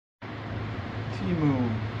Temu.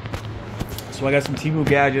 So I got some Temu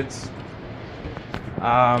gadgets.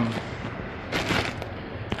 A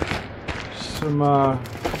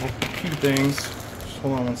few things. Just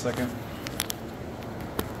hold on one second.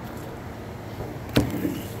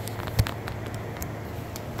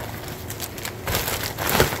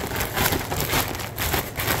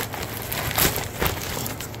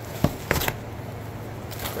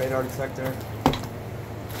 Radar detector.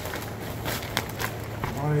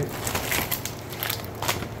 Right.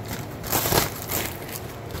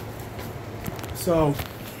 So,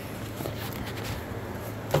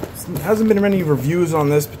 there hasn't been many reviews on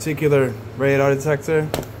this particular radar detector.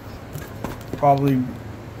 Probably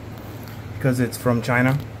because it's from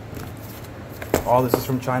China. All this is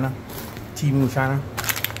from China. Temu, China.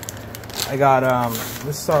 I got,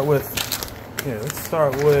 let's start with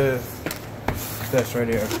this right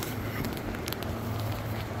here.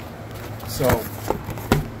 So,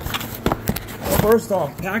 first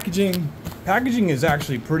off, packaging is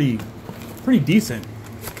actually pretty decent,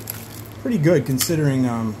 pretty good considering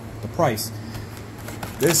the price.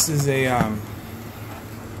 This is a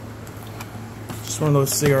just one of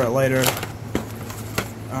those cigarette lighter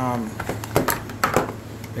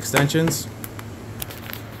extensions.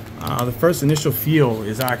 The first initial feel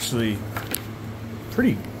is actually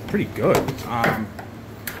pretty good.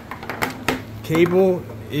 Cable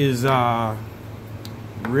is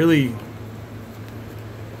really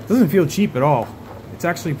doesn't feel cheap at all. It's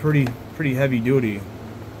actually pretty heavy duty.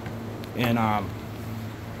 And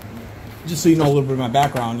just so you know a little bit of my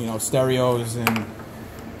background, you know, stereos and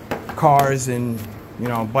cars and, you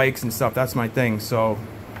know, bikes and stuff, that's my thing. So,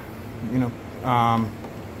 you know,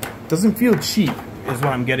 doesn't feel cheap is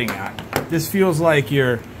what I'm getting at. This feels like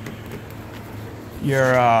your you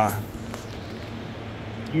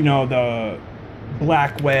know, the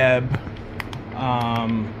Black Web,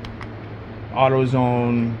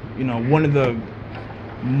 AutoZone, you know, one of the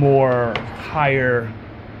more higher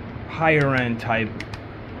end type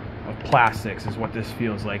of plastics is what this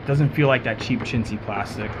feels like. Doesn't feel like that cheap chintzy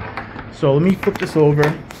plastic. So let me flip this over.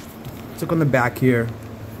 Let's look on the back here.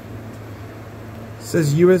 It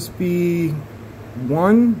says USB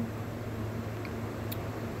 1.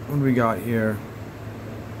 What do we got here?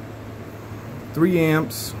 3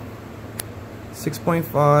 amps,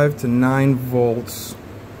 6.5 to 9 volts,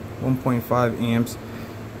 1.5 amps.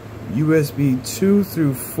 USB 2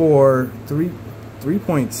 through 4,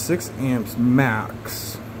 3.6 amps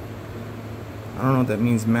max. I don't know what that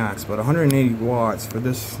means max, but 180 watts for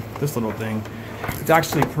this little thing. It's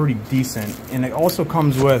actually pretty decent, and it also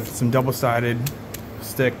comes with some double-sided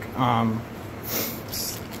stick, you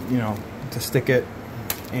know, to stick it,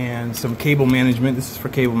 and some cable management. This is for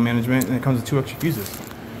cable management, and it comes with 2 extra fuses.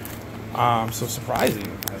 So surprising.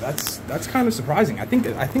 That's kind of surprising. I think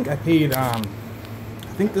I paid. I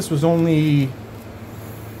think this was only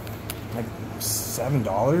like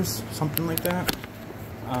 $7, something like that.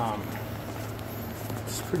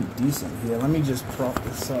 It's pretty decent here. Let me just prop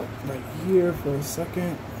this up right here for a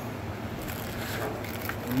second.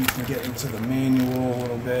 And you can get into the manual a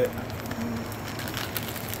little bit.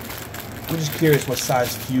 I'm just curious what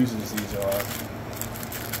size fuses these are.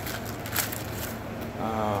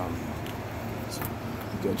 So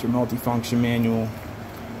you got your multifunction manual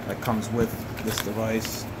that comes with this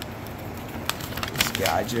device, this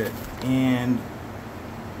gadget, and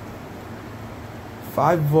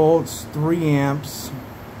 5 volts, 3 amps,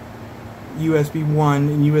 USB 1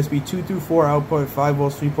 and USB 2 through 4 output, 5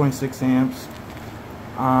 volts, 3.6 amps.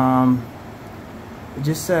 It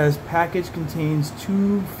just says package contains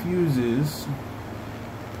 2 fuses.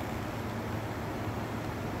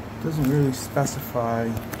 Doesn't really specify.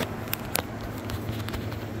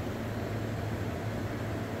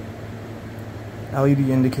 LED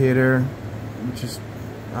indicator, which is,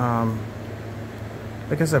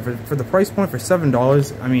 like I said, for the price point for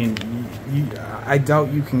 $7, I mean, I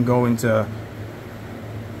doubt you can go into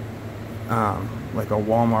like a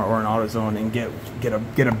Walmart or an AutoZone and get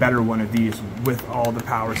a better one of these with all the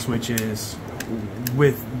power switches,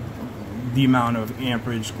 with the amount of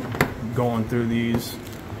amperage going through these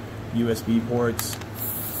USB ports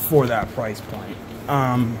for that price point.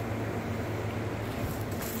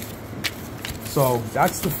 So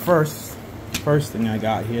that's the first thing I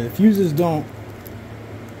got here. The fuses don't.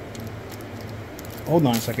 Hold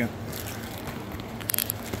on a second.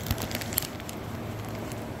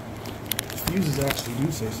 The fuses actually do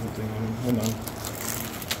say something on them. Hold on.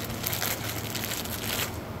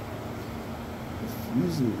 The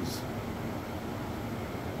fuses.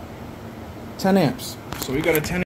 10 amps. So we got a 10